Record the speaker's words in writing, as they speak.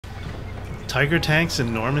Tiger tanks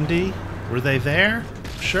in Normandy? Were they there?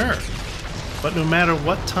 Sure. But no matter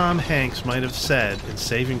what Tom Hanks might have said in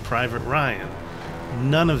Saving Private Ryan,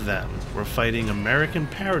 none of them were fighting American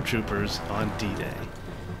paratroopers on D-Day.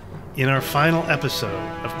 In our final episode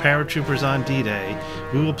of Paratroopers on D-Day,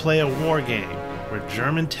 we will play a war game where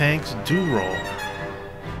German tanks do roll.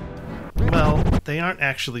 Well, they aren't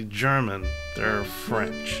actually German, they're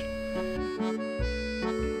French.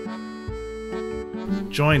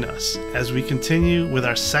 Join us as we continue with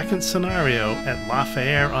our second scenario at La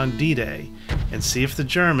Fière on D-Day and see if the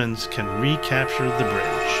Germans can recapture the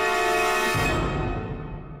bridge.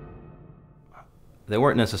 They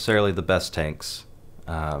weren't necessarily the best tanks.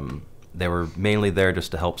 They were mainly there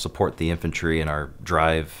just to help support the infantry in our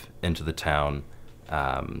drive into the town.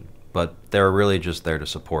 But they were really just there to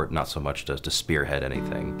support, not so much to spearhead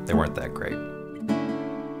anything. They weren't that great.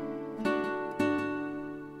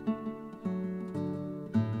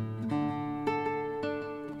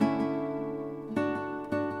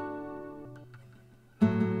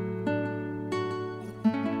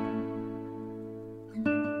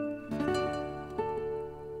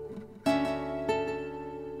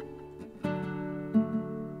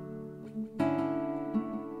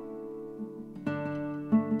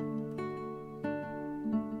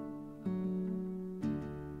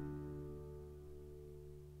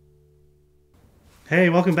 Hey,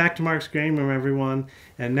 welcome back to Mark's Game Room, everyone.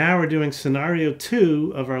 And now we're doing Scenario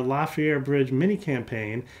 2 of our La Fière Bridge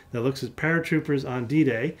mini-campaign that looks at paratroopers on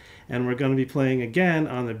D-Day. And we're going to be playing again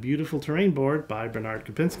on the beautiful terrain board by Berni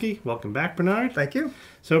Kempinski. Welcome back, Bernard. Thank you.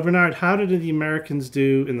 So, Bernard, how did the Americans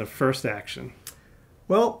do in the first action?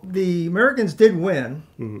 Well, the Americans did win.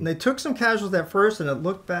 They took some casualties at first, and it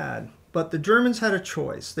looked bad. But the Germans had a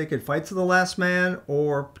choice. They could fight to the last man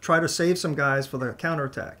or try to save some guys for the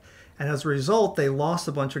counterattack. And as a result, they lost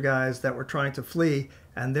a bunch of guys that were trying to flee,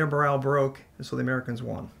 and their morale broke, and so the Americans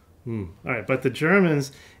won. All right, but the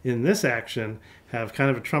Germans in this action have kind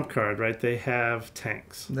of a trump card, right? They have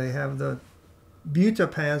tanks. They have the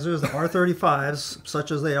Panzers, the R-35s, such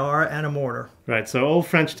as they are, and a mortar. Right, so old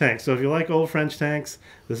French tanks. So if you like old French tanks,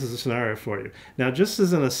 this is a scenario for you. Now, just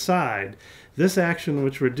as an aside, this action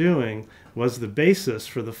which we're doing was the basis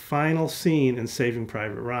for the final scene in Saving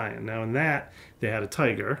Private Ryan. Now, in that, they had a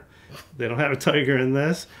tiger. They don't have a tiger in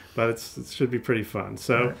this, but it should be pretty fun.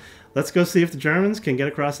 So let's go see if the Germans can get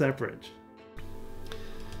across that bridge.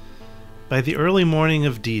 By the early morning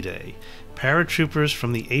of D-Day, paratroopers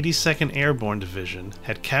from the 82nd Airborne Division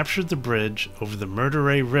had captured the bridge over the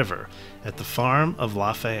Meurthe River at the farm of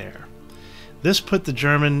La Fière. This put the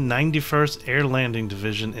German 91st Air Landing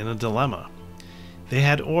Division in a dilemma. They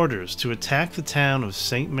had orders to attack the town of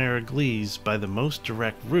Saint-Mère-Église by the most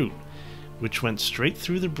direct route, which went straight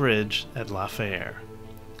through the bridge at La Fière.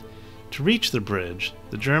 To reach the bridge,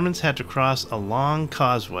 the Germans had to cross a long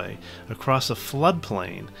causeway across a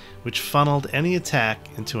floodplain which funneled any attack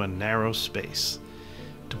into a narrow space.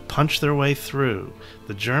 To punch their way through,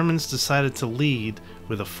 the Germans decided to lead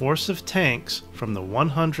with a force of tanks from the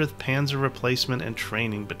 100th Panzer Replacement and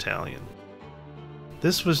Training Battalion.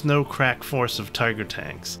 This was no crack force of Tiger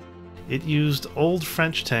tanks. It used old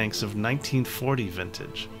French tanks of 1940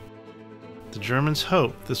 vintage. The Germans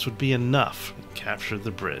hoped this would be enough to capture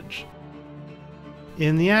the bridge.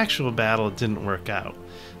 In the actual battle, it didn't work out.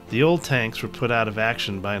 The old tanks were put out of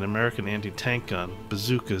action by an American anti-tank gun,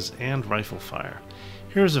 bazookas, and rifle fire.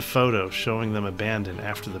 Here's a photo showing them abandoned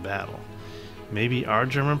after the battle. Maybe our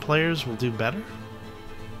German players will do better?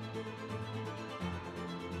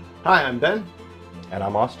 Hi, I'm Ben. And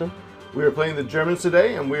I'm Austin. We are playing the Germans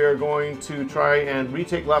today, and we are going to try and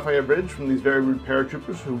retake La Fière Bridge from these very rude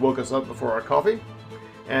paratroopers who woke us up before our coffee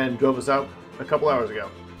and drove us out a couple hours ago.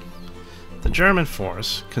 The German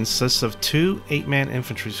force consists of 2 8-man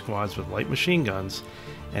infantry squads with light machine guns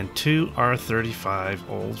and 2 R-35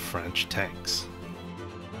 old French tanks.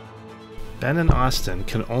 Ben and Austin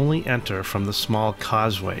can only enter from the small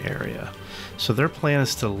causeway area, so their plan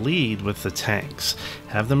is to lead with the tanks,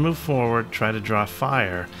 have them move forward, try to draw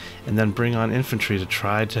fire, and then bring on infantry to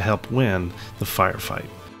try to help win the firefight.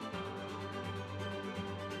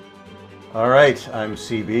 All right, I'm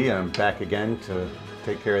CB. I'm back again to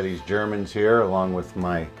take care of these Germans here along with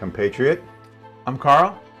my compatriot. I'm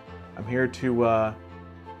Carl. I'm here to,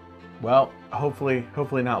 well, hopefully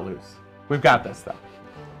not lose. We've got this though.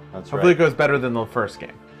 That's Hopefully right. it goes better than the first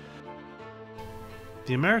game.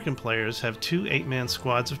 The American players have 2 8-man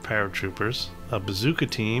squads of paratroopers, a bazooka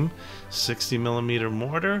team, 60mm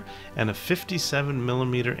mortar, and a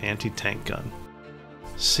 57mm anti-tank gun.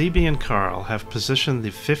 CB and Carl have positioned the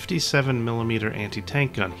 57mm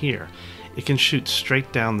anti-tank gun here. It can shoot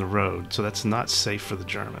straight down the road, so that's not safe for the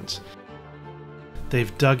Germans.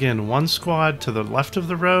 They've dug in one squad to the left of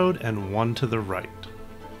the road and one to the right.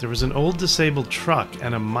 There was an old disabled truck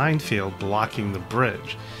and a minefield blocking the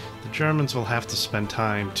bridge. The Germans will have to spend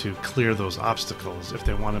time to clear those obstacles if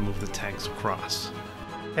they want to move the tanks across.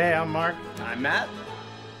 Hey, I'm Mark. I'm Matt.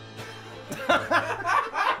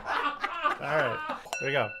 Alright, here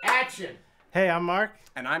we go. Action! Hey, I'm Mark.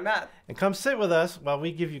 And I'm Matt. And come sit with us while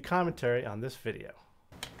we give you commentary on this video.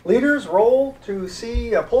 Leaders roll to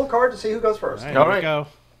see, pull a card to see who goes first. All right, here we go.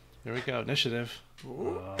 Here we go. Initiative.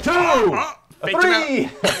 2! Faked 3!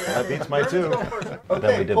 That beats my 2. Okay,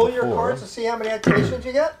 Than we did pull your before. cards to see how many activations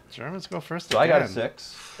you get. Germans go first So I got a again.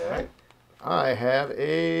 6. Okay. I have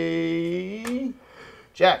a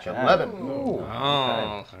Jack, 11. Oh.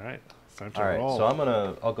 All right. It's time to All right, roll. so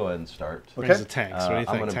I'll go ahead and start. Brings the tanks. What do you I'm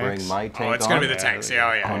think, gonna tanks? bring my tank Oh, it's on, gonna be the tanks. Yeah,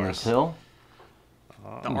 on yeah. this hill,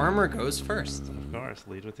 The armor goes first. Of course,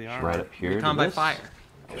 lead with the armor. right up here. Recon to by this. fire.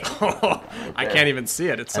 I can't even see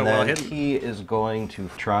it. It's so And well then hidden. he is going to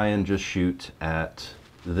try and just shoot at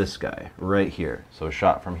this guy right here. So a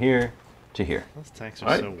shot from here to here. Those tanks are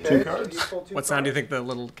All right, so Okay, weird. two cards. you pull two What sound do you cards. think the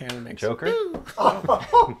little cannon makes? Joker.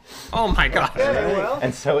 Oh my god. Okay, well,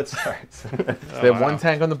 And so it starts. They have one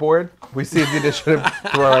tank on the board. We see the initiative,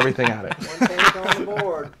 throw everything at it. one tank on the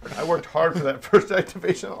board. I worked hard for that first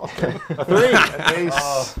activation also. A 3! An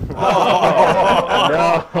ace. No! All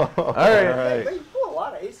right. Alright. Hey, you pull a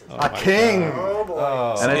lot of aces. A king! Oh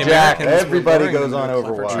boy. And The a jack. Americans Everybody were goes on wearing the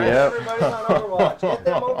Overwatch. clever Yep. Everybody's on Overwatch. Get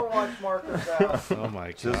them Overwatch markers out. Oh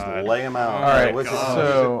my Just god. lay them out. All right, What's it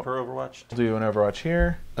so- for Overwatch? We'll do an Overwatch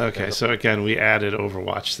here. Okay, so again, we added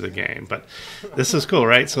Overwatch to the game, but this is cool,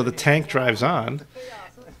 right? So the tank drives on,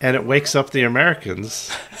 and it wakes up the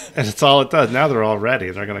Americans, and it's all it does. Now they're all ready.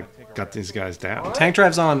 They're gonna gut these guys down. Tank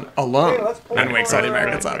drives on alone Okay, let's pull and the wakes all the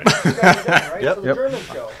cards. Americans up. You guys are done, right? Yep. So the Yep. Germans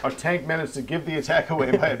go. Our tank managed to give the attack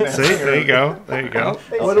away by advancing. See, there you go. There you go.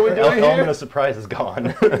 What are we doing Element here? of surprise is gone.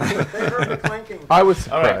 They heard the clanking. I was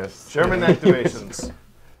All right, surprised. German activations.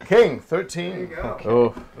 King, There you 13. go. Oh,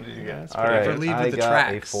 What did you get? All right, Or lead I with the got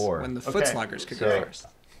tracks a 4. when the Okay. foot sluggers could So- go first.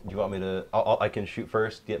 Do you want me to? I can shoot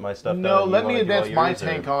first, get my stuff No, done. let You me wanna do all advance my yours, or-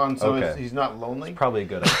 tank on so Okay. he's not lonely. Probably a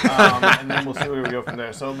good idea. And then we'll see where we go from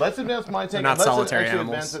there. So let's advance my tank. not and let's solitary actually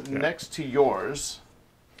animals. advance it next to yours.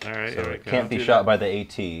 All right, So here we it go. can't be Do shot that. by the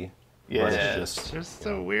AT. Yes. But it's just They're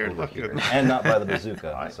so weird over here. looking. And not by the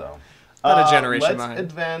bazooka. So About a generation Let's behind.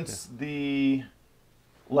 advance the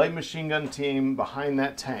light machine gun team behind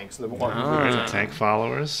that tank. So they're walking There's through the tank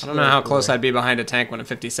followers. I don't know how close I'd be behind a tank when a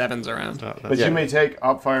 57's around. Oh, But that's- you may take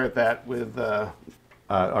up fire at that with. All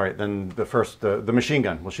right, then the machine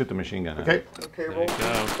gun. We'll shoot the machine gun. Okay. Okay, there roll. you go.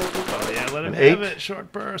 Oh, yeah, let him An have 8. it.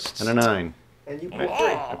 Short bursts. And a 9. And you pull 3.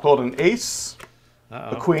 I pulled an ace, a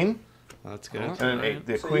Uh-oh. queen, That's good. and an 8.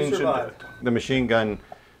 The So queen you should. survived. The machine gun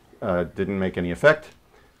didn't make any effect.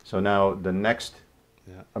 So now the next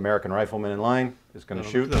Yeah. American rifleman in line is going to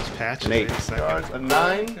Look shoot. at those patches. An 8. Wait a second. Cards, a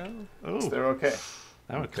 9. Oh, They're okay.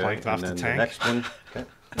 that would Okay, clanked off and the then tank. the next one, okay.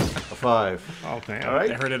 A 5. Oh, damn. All right.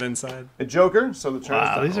 They heard it inside. A joker. So the turn is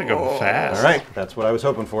Wow, done. these are going fast. All right, that's what I was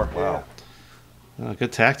hoping for. Wow. Oh,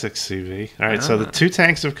 good tactics, CV. All right, so the 2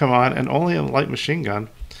 tanks have come on, and only a light machine gun,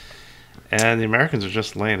 and the Americans are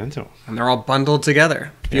just laying into them. And they're all bundled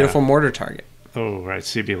together. Beautiful mortar target. Oh, right,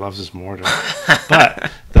 CB loves his mortar, but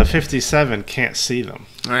the 57 can't see them.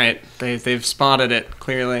 All right, they've spotted it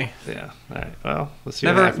clearly. Yeah. All right. Well, let's see.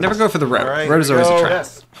 what Never happens. go for the road. All right, Road is here we always a go. trap.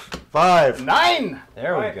 Yes. 5. 9.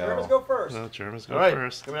 there All we right, Germans go. go first. Well, Germans go All right.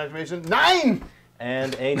 first. Coming activation. 9.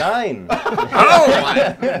 And a 9.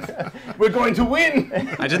 Oh! We're going to win.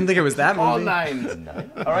 I didn't think it was that All movie.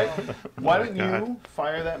 9s. All right. Why don't God. you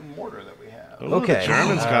fire that mortar that we have? Ooh, Okay. The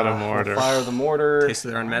Germans got a We'll mortar. fire the mortar. Taste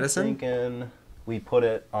of their own I'm medicine? thinking we put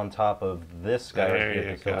it on top of this guy There right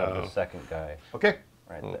here you because we'll have go. the second guy Okay.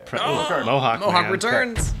 right Little there. pre- Oh, Mohawk Mohawk man.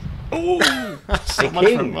 returns. So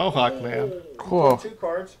much for Mohawk man. cool. 2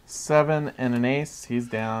 cards. 7 and an ace. He's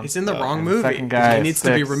down. He's in the wrong And the movie. second guy He is needs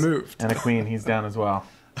to be 6, removed. And a queen. He's down as well.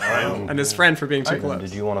 And his friend for being too And close.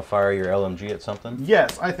 did you want to fire your LMG at something?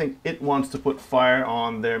 Yes, I think it wants to put fire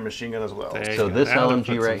on their machine gun as well. There you So go. this Now LMG put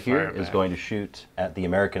some right here fire is back. going to shoot at the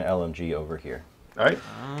American LMG over here. All right.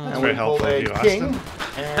 That's And very we pull helpful a of you, king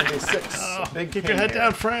Austin. and a 6. Big Keep king your head here.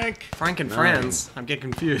 down, Frank. Frank and friends. I'm getting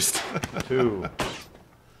confused. 2.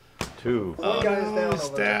 2. One guy is down It's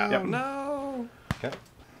over there. down. Yep. No. Okay.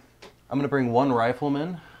 I'm going to bring one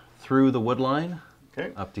rifleman through the wood line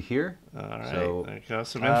Okay. up to here. All right. So, there you go.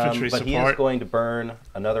 Some infantry but he is support. going to burn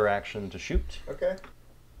another action to shoot Okay.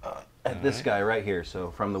 at this guy right here.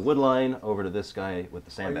 So from the wood line over to this guy with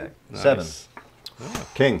the sandbag. Nice. 7.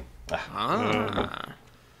 King. Ah.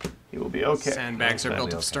 He will be okay. Sandbags are That'll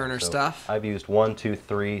built be of okay. sterner So stuff. I've used 1, 2,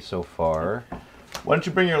 3 so far. Why don't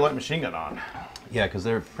you bring your light machine gun on? Yeah, because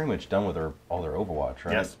they're pretty much done with all their Overwatch,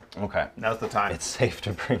 right? Yes. Okay. Now's the time. It's safe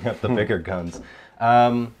to bring up the bigger guns.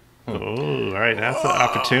 Oh, all right. That's an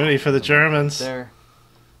opportunity for the Germans. There.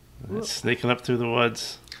 Sneaking up through the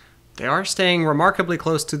woods. They are staying remarkably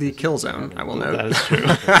close to the kill zone, I will That note. is true.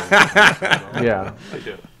 Yeah. They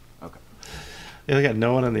do. Yeah, they got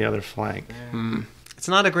no one on the other flank. It's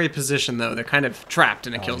not a great position, though. They're kind of trapped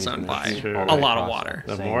in a kill zone by true. a lot of water.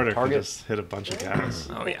 The Same mortar can target. just hit a bunch of guys.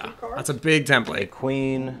 Oh, yeah. That's a big A template.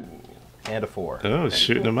 queen and a 4. Oh,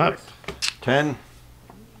 shooting them up. 10.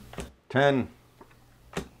 10.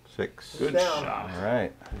 6. Good Down. shot. All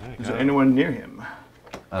right. Is there anyone near him?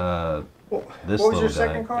 This What was your little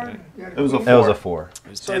second guy. card? You had It was a queen? That was a 4.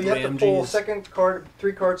 So you have to pull second card,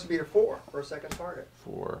 3 cards to beat a 4 for a second target.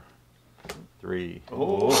 4. 3.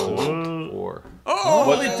 Oh, 4.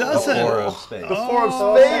 oh he does it. 4 of spades. The 4 of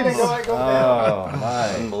So spades. second guy goes down. Oh, my.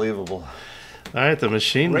 Unbelievable. All right, the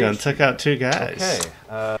machine gun took out 2 guys.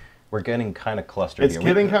 Okay. We're getting kind of clustered It's here.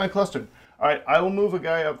 getting kind of clustered. All right, I will move a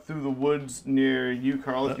guy up through the woods near you,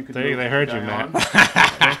 Carl. If you could. They move heard the you, guy Matt. on.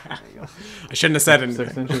 I shouldn't have said 6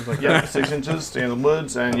 anything. inches like Yeah, that. 6 inches. Stay in the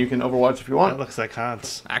woods, and you can overwatch if you That want. looks like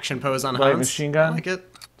Hans. Action pose on Light Hans. machine gun. I like it.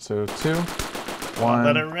 So 2,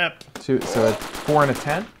 Let it 1, rip. 2. So a 4 and a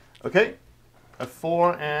 10. Okay. A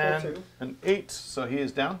 4 and 2. an 8, so he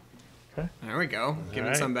is down. There we go. Giving All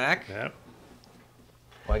right. some back. Yep.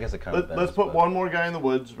 Well, I guess it kind of Let's put one more guy in the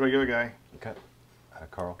woods, regular guy. Okay.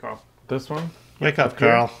 Carl. Carl. This one. Wake up,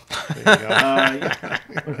 Carl. There you go. Yeah.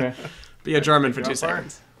 Okay. Be a German for 2 You're on fire.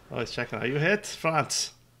 seconds. Oh, he's checking. Are you hit,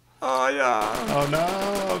 Franz? Oh, yeah. Oh,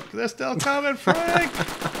 no. They're still coming, Frank.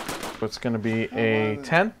 What's going to be a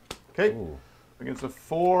 10? Okay. Ooh. Against a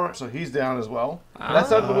 4, so he's down as well. That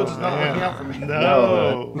side of the woods is not working out for me.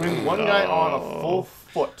 No. Bring one guy on a full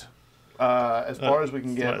foot. As far as we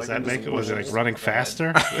can get. What, does that make it? Was it like running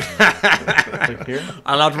faster? Like here.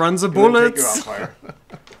 I'll outrun the Take your bullets. fire.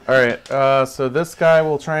 All right. So this guy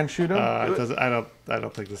will try and shoot him. It doesn't, I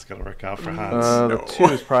don't think this is gonna work out for Hans. The 2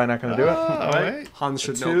 is probably not going to do it. Oh, wait. Hans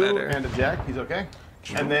should know 2 better. and a jack, he's okay.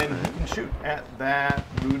 And then he can shoot at that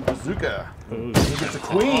rude bazooka. Ooh, He gets a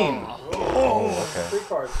queen. 3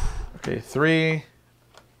 cards. Okay. 3,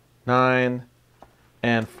 9,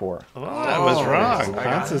 and 4. oh, that was wrong.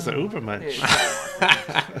 Hans is the Ubermensch.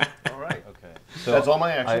 All right. Okay. So That's all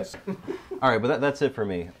my actions. All right, but that's it for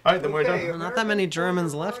me. All right, then we're Okay, done. Not that many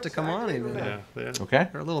Germans left to come on even. Yeah, yeah. Okay.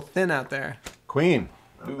 They're a little thin out there. Queen.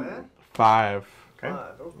 Not bad. 5. 5.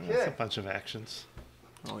 That's a Okay. bunch of actions.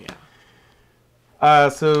 Oh, yeah.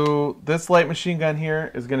 So this light machine gun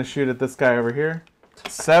here is going to shoot at this guy over here.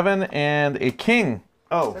 7 and a king.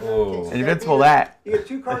 Oh, And invincible that. You get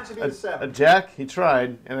 2 cards to beat a a 7. jack, he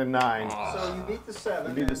tried, and a 9. So you beat the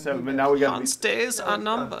 7. Beat the 7, but now we got Hans stays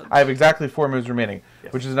unnumbered. I have exactly 4 moves remaining,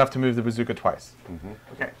 which is enough to move the bazooka twice.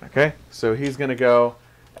 Okay. Okay, so he's going to go,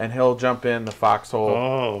 and he'll jump in the foxhole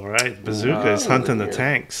Oh, right. Bazooka is hunting the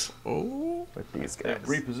tanks. Oh. with these Yeah, guys.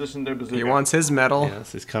 reposition their bazooka. He wants his medal.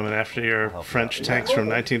 Yes, he's coming after your French tanks from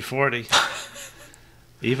 1940.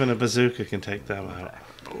 Even a bazooka can take them out.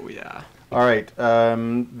 Oh, yeah. All right.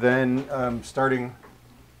 Then starting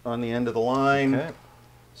on the end of the line. Okay.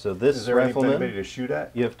 So this Is there anybody rifleman, to shoot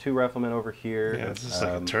at? you have 2 riflemen over here. Yeah, this is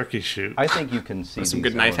like a turkey shoot. I think you can see Some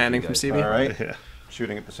these good knife LMG handing from guys. CB. All right. Yeah.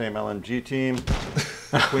 Shooting at the same LMG team.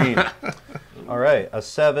 Queen. All right, a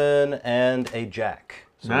 7 and a jack.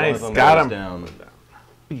 So Nice, one of them got goes him.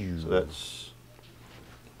 down. So that's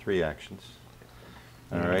 3 actions.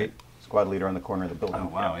 All right. Squad leader on the corner of the building. Oh,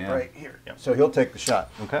 wow, yeah. Right here. So he'll take the shot.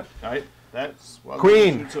 Okay. All right, that's well,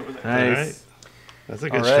 Queen. shoots over there. Nice. All right. That's a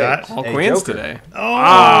good All right. shot. All A queens joker. today.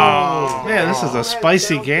 Oh, man, this is a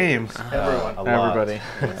spicy game. Everyone. A lot. Everybody.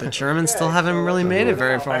 The Germans still haven't really made it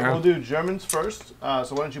very All right, far. we'll do Germans first. So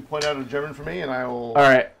why don't you point out a German for me, and I will. All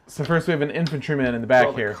right, so first we have an infantryman in the back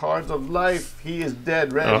Draw the here. cards of life. He is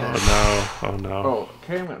dead. Red. Oh, no. Oh, no. Oh,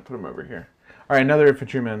 okay, I'm going to put him over here. All right, another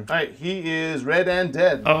infantryman. All right, he is red and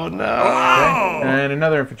dead. Oh, no. And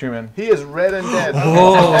another infantryman. He is red and dead.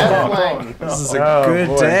 Oh. That flank. This is a Oh, good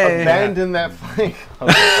boy. day. Abandon that flank. Okay,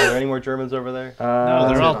 are there any more Germans over there? No,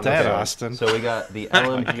 they're all dead, Okay. Austin. So we got the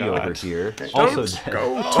LMG God. over here. Also dead.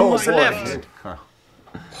 Go to the left.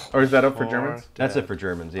 Or is that up for Four Germans? That's dead. it for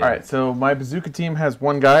Germans, yeah. All right, so my bazooka team has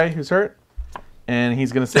 1 guy who's hurt, and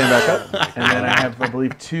he's going to stand back up. And then I have, I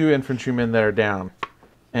believe, 2 infantrymen that are down,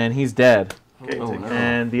 and he's dead. Okay, Oh, take no.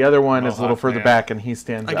 And the other one is a little Hawk further Man. back, and he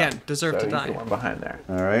stands up. Again, deserve So to he's die. the one behind there.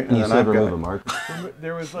 All right. You And then said I've remove got, a mark.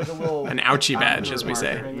 There was like a little... An ouchie badge, as we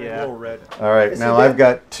say. Yeah. all right. Now I've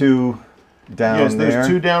got 2 down Yes, there. there's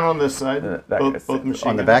 2 down on this side. Both machine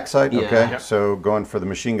On the guns. back side? Yeah. Okay. Yeah. So going for the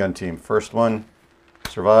machine gun team. First one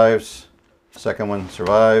survives. Second one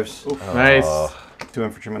survives. Nice. 2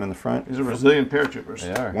 infantrymen in the front. These are resilient paratroopers.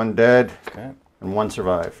 They are. 1 dead. Okay. And 1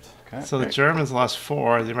 survived. Okay. So the Germans lost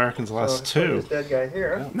 4, the Americans lost So 2. this dead guy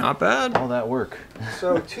here. Not bad. All that work.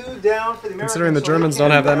 So 2 down for the Americans. Considering the so Germans they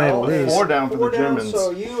don't have that can many to now lose. 4 down for 4 the down, Germans.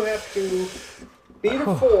 So you have to beat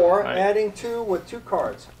a 4, Right. adding 2 with 2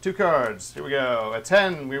 cards. 2 cards. Here we go. At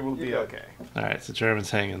 10, we will be okay. All right, so Germans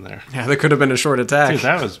hang in there. Yeah, there could have been a short attack. Dude,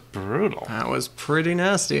 that was brutal. That was pretty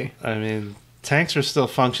nasty. I mean, tanks are still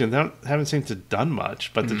functioning. They haven't seemed to have done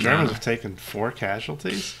much, but the Germans have taken 4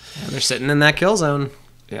 casualties. Yeah, they're sitting in that kill zone.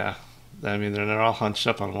 Yeah. I mean, they're all hunched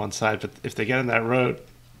up on one side, but if they get in that road,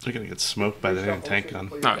 they're going to get smoked by the damn tank gun.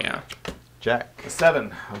 Oh, yeah. Jack. A 7,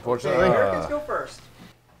 Okay, unfortunately. Americans go first.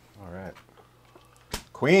 All right.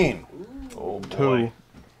 Queen. Oh, 2. boy.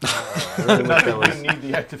 Not that you need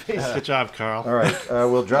the activation. Good job, Carl. All right.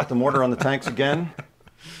 We'll drop the mortar on the tanks again.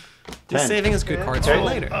 Just 10. saving his good cards Okay. for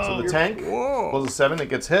later. So the tank pulls a 7, it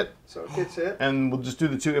gets hit. So it gets hit. And we'll just do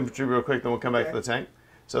the 2 infantry real quick, then we'll come back to the tank.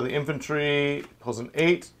 So the infantry pulls an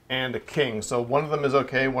 8 and a king. So one of them is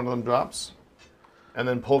okay, one of them drops. And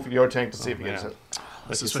then pull for your tank to see if he gets man. hit.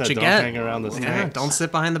 This is said, what you don't get. hang around this Yeah, tank. don't sit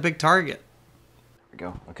behind the big target. There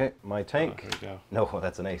we go. Okay, my tank. Here we go. No,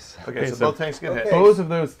 that's an ace. Okay, so so both tanks get hit. Okay. Both of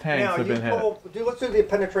those tanks Now have you been hit. pull. Let's do the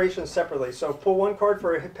penetration separately. So pull 1 card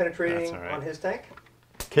for That's penetrating all right. on his tank.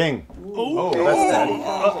 King. Oh, Okay, that's so bad. he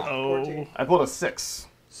comes at 14. I pulled a 6.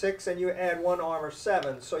 6, and you add 1 armor,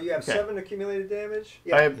 7. So you have Okay. 7 accumulated damage.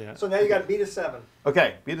 I have- Yeah. So now you got to beat a 7.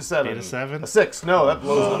 Okay, beat a 7. Beat a 7? A 6. No, that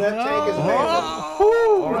blows So up. that tank is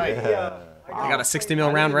abandoned. All right. I got a 60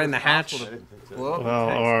 mil round right in the hatch. Well,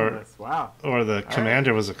 Wow. or the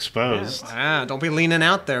commander was exposed. Ah, don't be leaning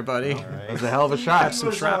out there, buddy. That was a hell of a shot. He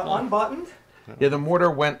was shrapnel. unbuttoned. Yeah, the mortar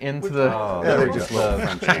went into the. Oh, Yeah, they're just just little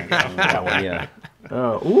punching. that one, yeah.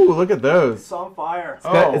 Oh, ooh, look at those. It's on fire.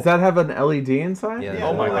 Oh. Does that have an LED inside? Yeah.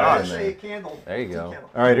 Oh my well, gosh. that's a candle. There you go. Candle.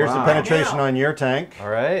 All right, here's Wow. the penetration Now. on your tank. All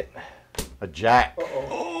right. A jack. 2.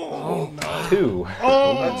 2,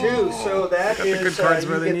 so that Got the is good cards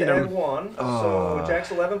where you they get need to add 'em. 1. So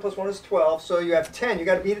Jack's 11 plus 1 is 12. So you have 10. You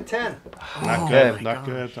got to beat a 10. Not Okay. good. Not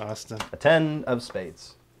good, Austin. A 10 of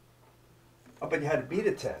spades. Oh, but you had to beat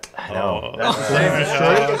a 10. I know. That's So that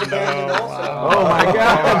tank is abandoned also. Oh my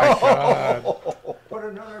god. Put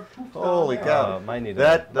another poof down Holy there. cow. Might need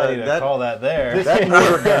That- to, might need to that- call that there. That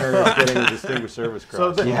mortar gunner is getting a distinguished service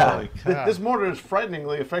cross. So Yeah. this morter is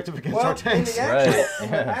frighteningly effective against Well, our in tanks. the actual, Right,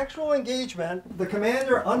 in the actual engagement, the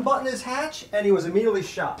commander unbuttoned his hatch and he was immediately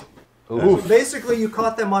shot. Ooh. So basically, you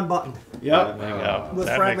caught them unbuttoned Yep. There you go. with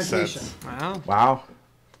That makes fragmentation. sense. Wow. Wow.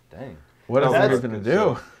 Dang. What else That's are we going to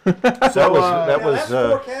do? So that Now, was that's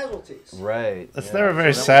 4 casualties. Right. It's yeah. never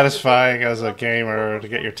very satisfying as a gamer to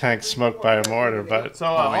get your tank smoked by a mortar, but So Oh,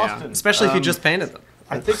 yeah. Austin, Especially if you just painted them.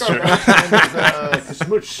 I think our last is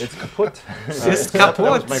Smooch. It's kaput. Just that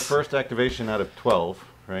was kaput. my first activation out of 12,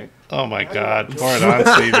 right? oh my god, pour it on,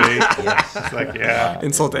 CB. It's like, yeah.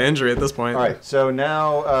 Insult to injury at this point. All right, so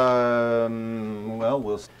now,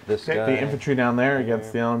 well, This Okay, guy. The infantry down there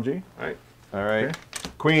against the LMG. all right.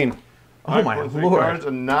 Queen. Oh my Three lord. cards,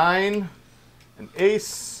 a 9, an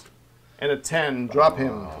ace, and a 10. Drop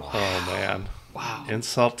him. Oh man. Wow.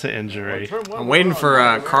 Insult to injury. Turn one, I'm waiting for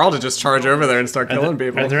Carl to just charge over there and start Are killing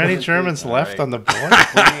there, people. are there any Germans left on the board?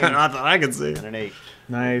 Not that I can see. And an 8.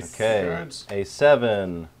 Nice. Okay. Cards. A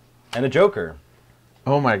 7. And a joker.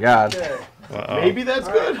 Oh my god. Okay. Uh-oh. Maybe that's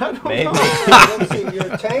good. I don't Maybe. know. Let's see.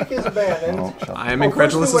 Your tank is abandoned. I am Oh,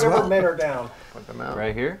 incredulous first as do whatever well. men are down. Put them out.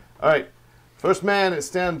 Right here. All right. First man, it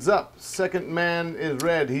stands up. Second man is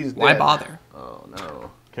red. He's Why dead. bother? Oh,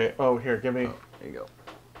 no. Okay. Oh, here, give me. There you go.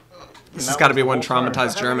 This has got to be one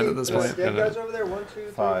traumatized How German many at this dead point. guys over there? 1, 2, 3,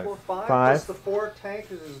 5. 4, 5. Five. Plus the 4 tank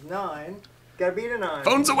is 9. Gotta beat a 9.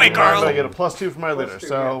 Phones away, All right, so I Carl. get a +2 for my leader. +2,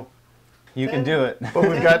 So, You can do it. but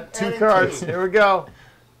we've got 2 And cards. 2. Here we go.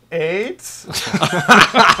 8.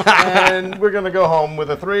 And we're going to go home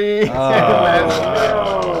with a 3.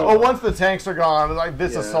 Oh, once the tanks are gone, like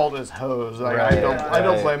this assault is hosed. Like, Right. I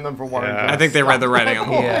don't blame them for wanting Yeah. to. I think they read the writing on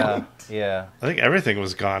the wall. Yeah. Yeah. I think everything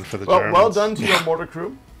was gone for the Well, Germans. well done to your mortar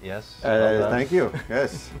crew. Yes. Well done. Thank you.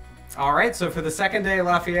 Yes. All right, so for the second day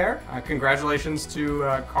La Fière, congratulations to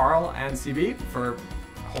Carl and CB for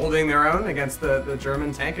holding their own against the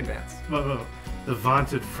German tank advance. Whoa. The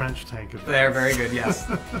vaunted French tank advance. They're very good, yes.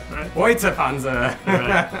 Right. Heute Panzer.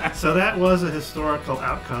 Right. So that was a historical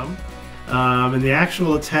outcome. In the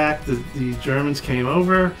actual attack, the Germans came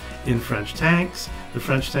over in French tanks. The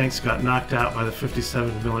French tanks got knocked out by the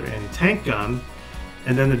 57 Miller anti-tank gun.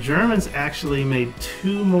 And then the Germans actually made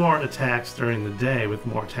 2 more attacks during the day with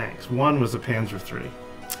more tanks. One was a Panzer III,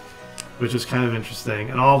 which was kind of interesting,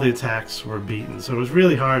 and all the attacks were beaten. So it was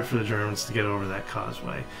really hard for the Germans to get over that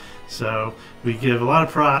causeway. So we give a lot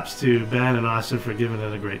of props to Ben and Austin for giving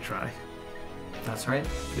it a great try. That's right.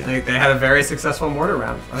 They had a very successful mortar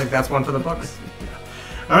round. I think that's one for the books.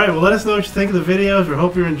 All right, well, let us know what you think of the videos. We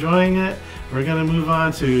hope you're enjoying it. We're going to move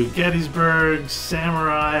on to Gettysburg,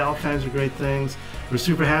 Samurai, all kinds of great things. We're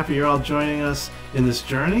super happy you're all joining us in this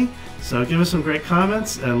journey. So give us some great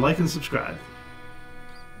comments and like and subscribe.